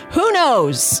 Who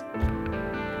knows?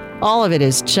 All of it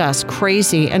is just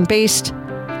crazy and based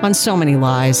on so many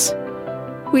lies.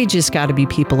 We just got to be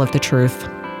people of the truth.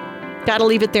 Got to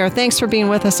leave it there. Thanks for being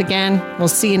with us again. We'll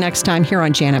see you next time here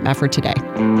on Janet Mefford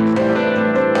Today.